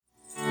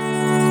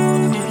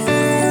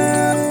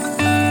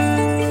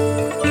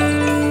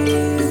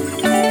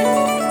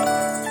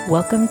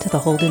Welcome to the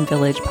Holden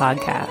Village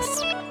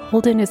podcast.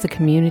 Holden is a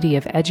community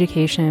of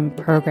education,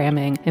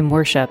 programming, and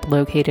worship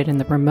located in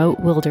the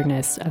remote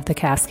wilderness of the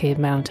Cascade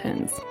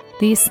Mountains.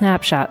 These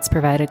snapshots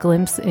provide a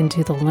glimpse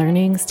into the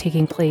learnings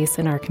taking place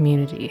in our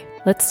community.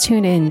 Let's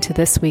tune in to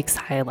this week's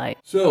highlight.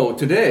 So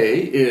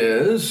today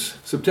is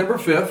September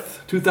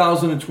 5th,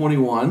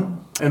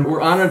 2021, and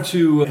we're honored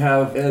to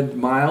have Ed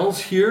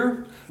Miles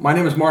here. My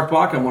name is Mark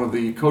Bach. I'm one of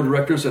the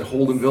co-directors at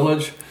Holden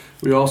Village.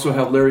 We also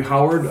have Larry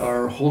Howard,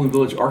 our Holden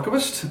Village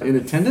archivist, in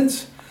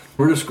attendance.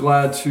 We're just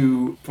glad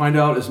to find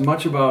out as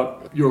much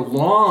about your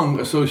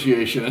long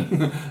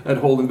association at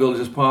Holden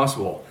Village as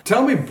possible.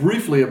 Tell me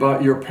briefly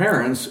about your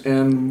parents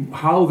and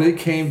how they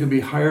came to be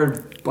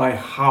hired by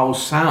How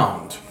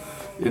Sound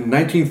in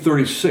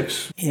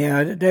 1936.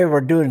 Yeah, they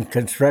were doing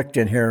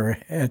construction here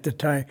at the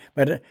time,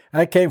 but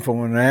I came from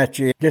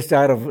Wenatchee, just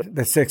out of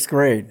the sixth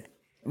grade.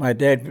 My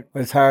dad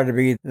was hired to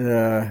be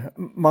the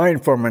mine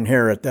foreman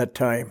here at that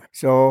time.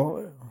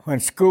 So when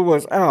school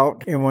was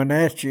out in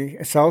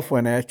Wenatchee, South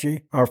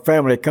Wenatchee, our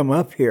family come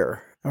up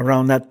here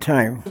around that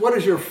time. What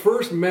is your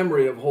first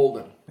memory of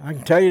Holden? I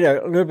can tell you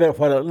a little bit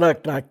what it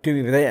looked like to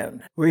me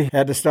then. We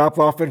had to stop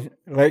off in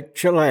Lake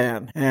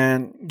Chelan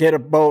and get a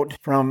boat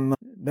from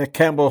the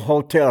Campbell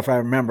Hotel, if I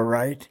remember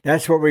right.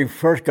 That's where we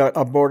first got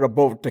aboard a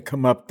boat to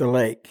come up the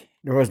lake.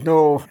 There was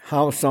no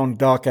house on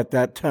dock at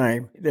that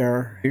time.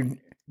 We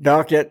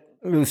docked at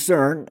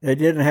Lucerne. They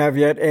didn't have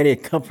yet any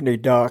company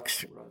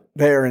docks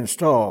there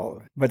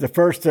installed. But the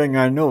first thing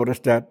I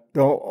noticed that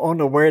on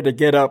the way to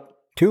get up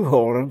to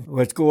Holden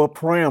was go a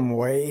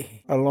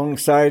tramway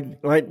alongside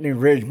Lightning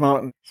Ridge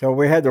Mountain. So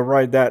we had to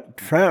ride that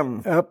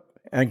tram up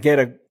and get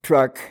a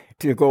truck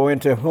to go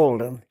into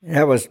Holden.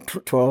 That was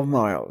 12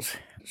 miles.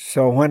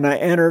 So when I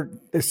entered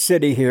the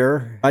city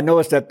here, I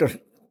noticed that they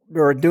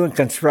were doing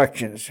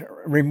constructions,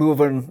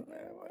 removing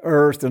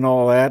earth and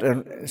all that,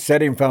 and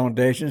setting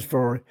foundations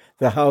for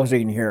the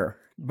housing here.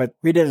 But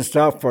we didn't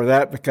stop for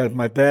that because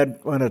my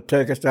dad wanted to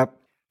take us up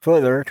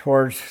further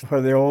towards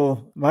where the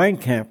old mine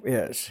camp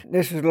is.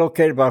 This is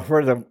located about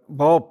where the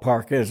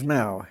ballpark is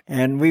now.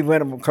 And we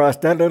went across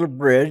that little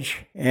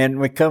bridge,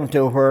 and we come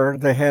to where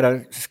they had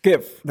a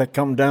skiff that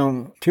come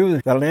down to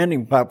the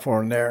landing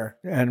platform there.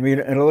 And we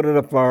loaded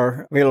up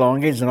our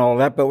belongings and all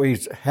that, but we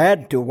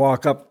had to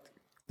walk up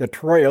the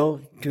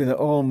trail to the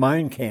old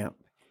mine camp.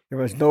 There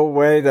was no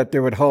way that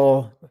they would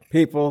haul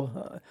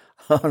people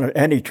on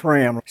any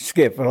tram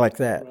skip like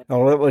that.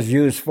 All it was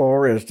used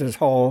for is to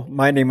haul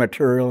mining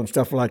material and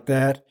stuff like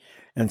that,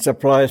 and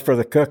supplies for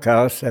the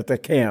cookhouse at the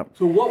camp.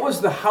 So what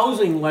was the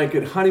housing like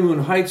at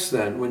Honeymoon Heights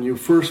then when you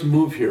first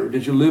moved here?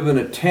 Did you live in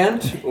a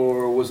tent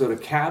or was it a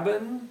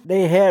cabin?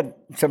 They had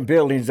some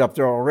buildings up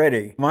there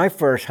already. My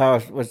first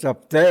house was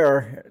up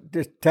there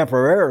just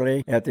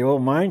temporarily at the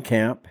old mine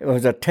camp. It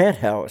was a tent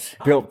house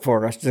built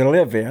for us to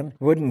live in,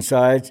 wooden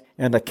sides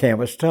and a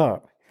canvas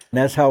top. And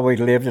that's how we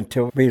lived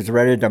until we was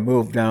ready to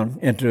move down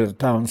into the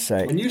town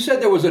site. And you said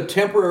there was a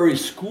temporary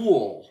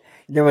school.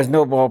 There was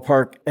no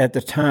ballpark at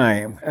the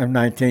time of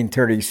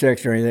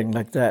 1936 or anything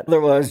like that.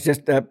 There was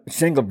just a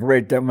single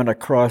bridge that went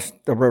across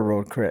the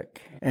railroad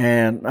creek.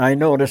 And I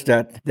noticed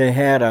that they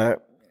had a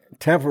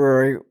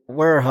temporary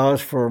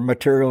warehouse for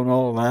material and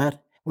all that.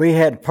 We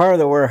had part of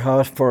the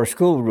warehouse for a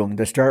schoolroom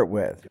to start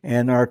with.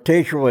 And our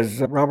teacher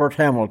was Robert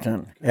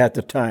Hamilton at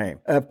the time.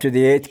 Up to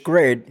the 8th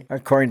grade,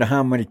 according to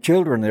how many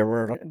children there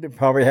were, they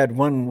probably had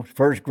one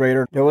first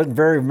grader. There wasn't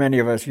very many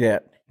of us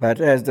yet. But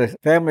as the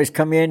families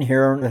come in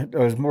here,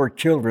 there was more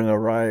children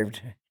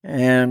arrived.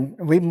 And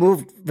we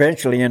moved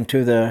eventually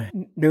into the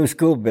new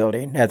school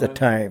building at the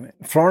time.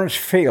 Florence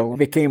Field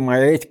became my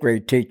 8th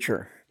grade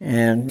teacher.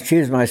 And she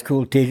was my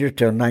school teacher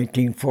till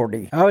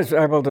 1940. I was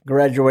able to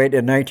graduate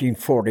in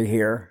 1940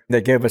 here. They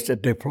gave us a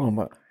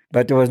diploma.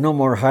 But there was no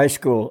more high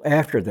school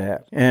after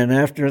that. And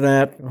after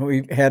that,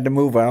 we had to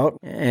move out.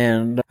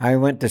 And I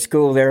went to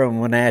school there in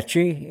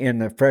Wenatchee in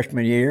the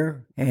freshman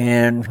year.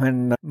 And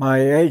when my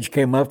age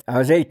came up, I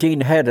was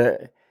 18, had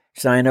to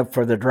sign up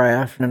for the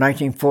draft. In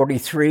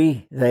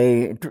 1943,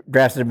 they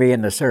drafted me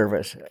in the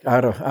service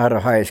out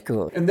of high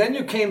school. And then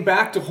you came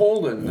back to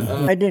Holden.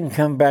 I didn't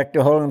come back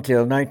to Holden until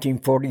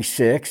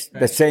 1946,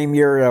 the same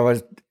year I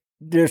was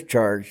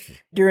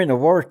discharged. During the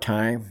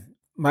wartime,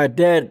 my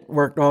dad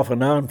worked off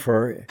and on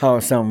for How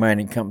Sound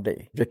Mining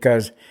Company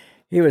because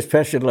he was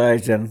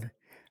specialized in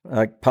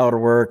like powder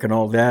work and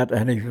all that,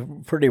 and he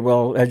was pretty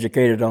well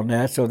educated on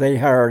that. So they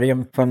hired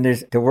him from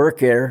this to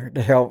work here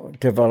to help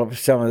develop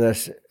some of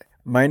this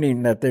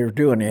mining that they were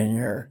doing in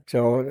here.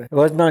 So it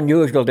wasn't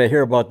unusual to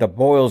hear about the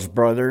Boyles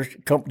Brothers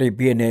company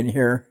being in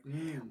here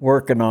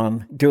working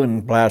on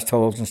doing blast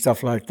holes and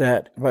stuff like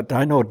that. But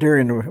I know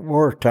during the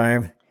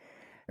wartime,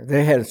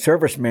 they had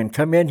servicemen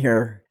come in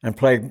here and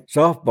play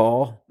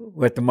softball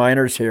with the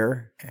miners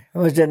here. It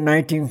was in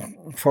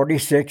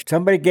 1946.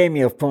 Somebody gave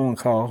me a phone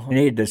call. I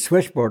needed a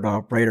switchboard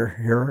operator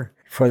here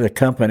for the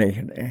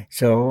company.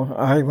 So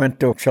I went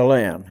to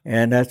Chelan,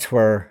 and that's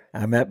where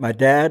I met my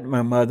dad,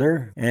 my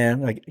mother,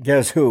 and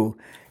guess who?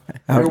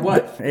 Your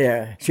what?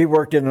 Yeah, she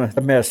worked in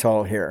the mess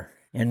hall here.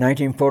 In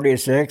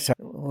 1946,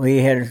 we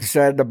had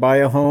decided to buy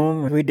a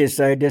home. We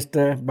decided just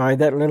to buy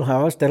that little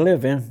house to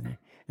live in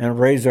and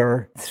raise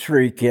our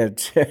 3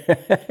 kids.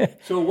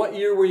 So what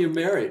year were you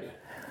married?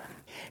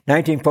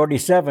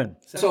 1947.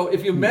 So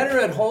if you met her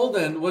at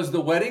Holden, was the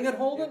wedding at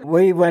Holden?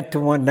 We went to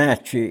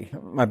Wenatchee.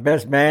 My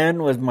best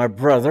man was my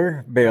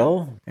brother,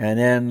 Bill. And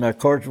then, of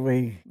course,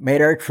 we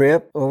made our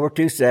trip over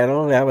to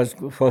Seattle. That was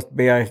supposed to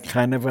be a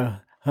kind of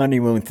a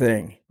honeymoon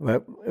thing.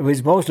 But it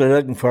was mostly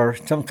looking for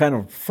some kind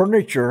of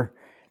furniture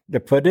to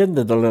put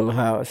into the little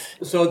house.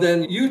 So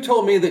then you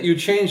told me that you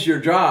changed your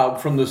job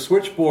from the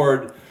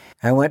switchboard.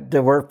 I went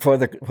to work for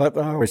what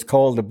I was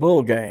called the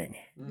Bull Gang,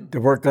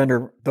 to work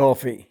under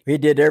Dolphy. We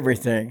did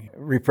everything,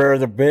 repair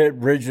the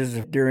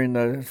bridges during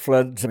the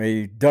floods.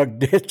 We dug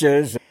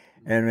ditches,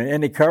 and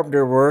any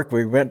carpenter work,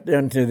 we went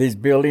into these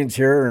buildings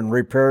here and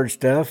repaired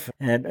stuff.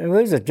 And it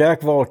was a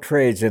jack of all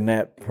trades in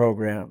that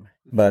program.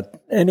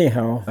 But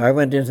anyhow, I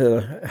went into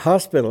the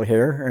hospital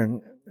here,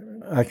 and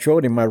I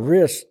showed him my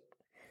wrist.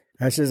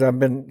 I says, I've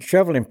been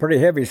shoveling pretty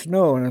heavy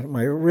snow, and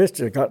my wrist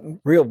has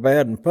gotten real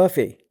bad and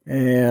puffy.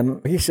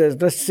 And he says,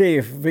 let's see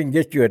if we can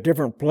get you a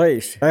different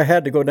place. I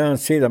had to go down and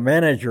see the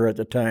manager at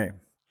the time.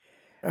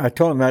 I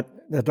told him that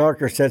the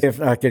doctor said if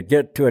I could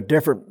get to a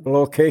different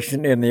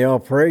location in the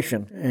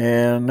operation.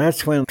 And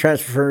that's when he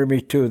transferred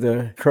me to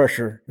the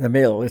crusher, the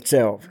mill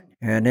itself.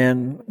 And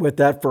then with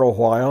that for a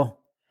while.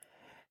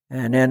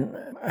 And then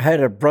I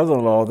had a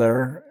brother-in-law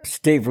there,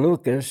 Steve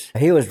Lucas.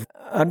 He was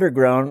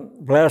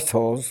underground blast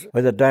holes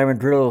with a diamond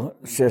drill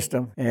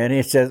system. And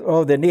he says,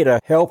 oh, they need a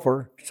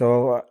helper.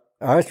 So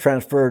I was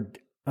transferred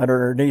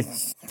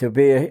underneath to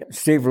be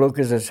Steve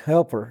Lucas's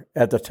helper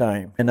at the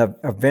time. And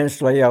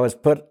eventually I was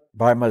put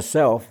by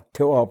myself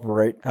to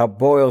operate a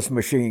Boyle's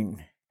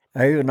machine.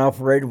 I even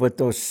operated with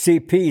those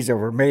CPs that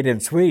were made in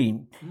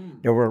Sweden.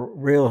 They were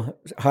real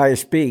high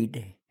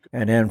speed.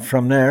 And then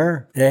from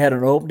there, they had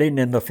an opening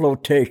in the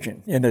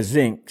flotation, in the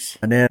zincs.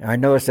 And then I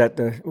noticed that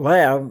the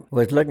lab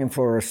was looking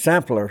for a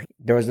sampler.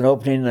 There was an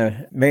opening in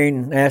the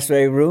main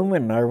assay room,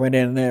 and I went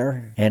in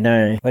there. And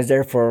I was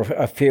there for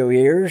a few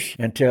years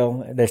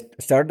until they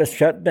started to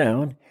shut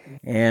down.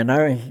 And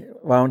I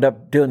wound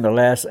up doing the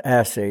last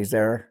assays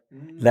there,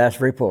 last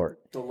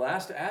report. The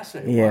last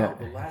assay? Yeah. Wow,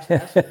 the last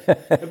assay.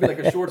 That'd be like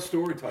a short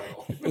story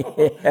title.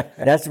 Yeah,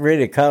 that's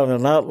really kind of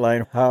an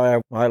outline of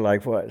how my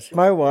life was.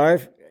 My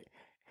wife,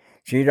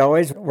 she'd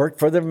always worked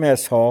for the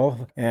mess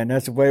hall, and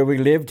that's the way we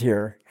lived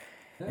here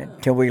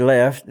until we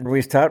left.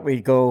 We thought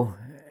we'd go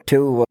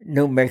to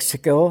New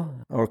Mexico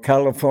or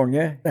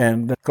California,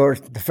 and of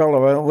course the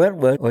fellow I went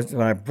with was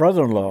my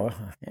brother-in-law.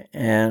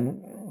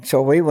 And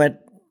so we went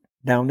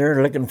down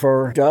there looking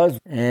for jobs,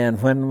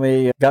 and when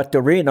we got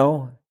to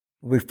Reno,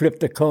 we flipped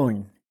the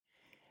coin.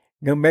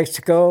 New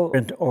Mexico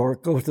or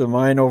go to the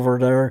mine over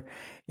there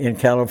in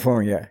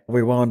California.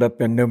 We wound up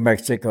in New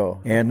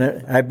Mexico, and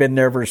I've been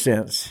there ever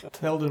since.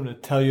 Tell them to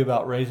tell you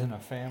about raising a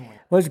family.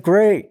 It was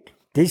great.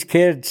 These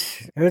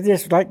kids, they're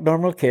just like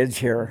normal kids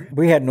here.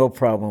 We had no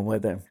problem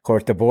with them. Of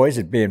course, the boys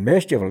would be in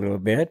mischief a little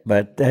bit,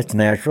 but that's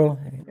natural.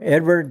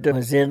 Edward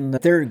was in the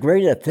 3rd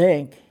grade, I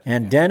think,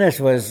 and Dennis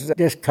was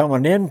just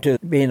coming into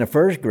being a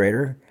 1st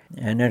grader.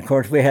 And then, of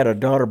course, we had a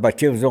daughter, but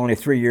she was only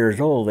 3 years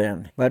old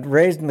then. But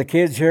raising the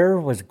kids here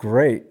was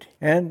great.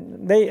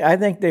 And I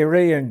think they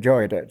really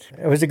enjoyed it.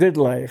 It was a good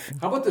life.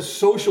 How about the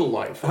social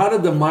life? How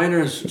did the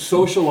miners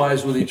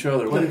socialize with each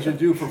other? What did you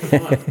do for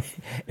fun?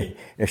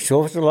 The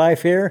social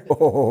life here?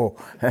 Oh.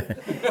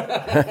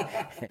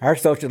 Our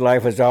social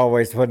life was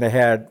always when they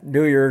had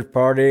New Year's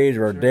parties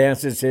or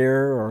dances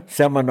here or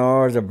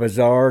seminars or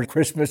bazaars,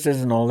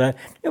 Christmases and all that.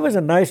 It was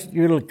a nice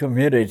little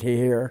community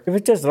here. It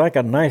was just like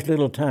a nice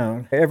little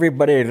town.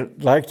 Everybody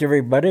liked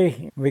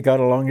everybody. We got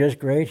along just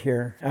great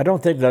here. I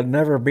don't think there'll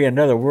never be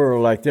another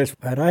world like this.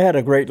 But I had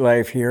a great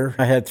life here.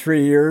 I had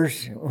 3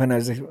 years when I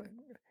was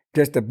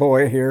just a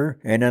boy here,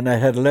 and then I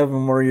had 11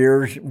 more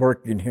years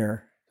working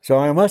here. So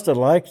I must have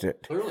liked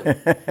it.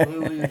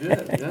 Clearly you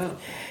did, yeah.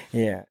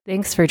 Yeah.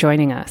 Thanks for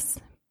joining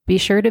us. Be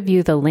sure to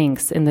view the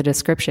links in the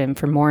description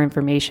for more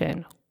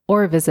information,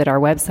 or visit our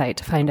website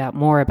to find out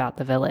more about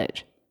the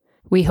village.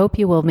 We hope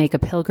you will make a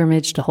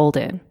pilgrimage to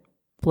Holden.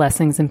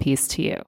 Blessings and peace to you.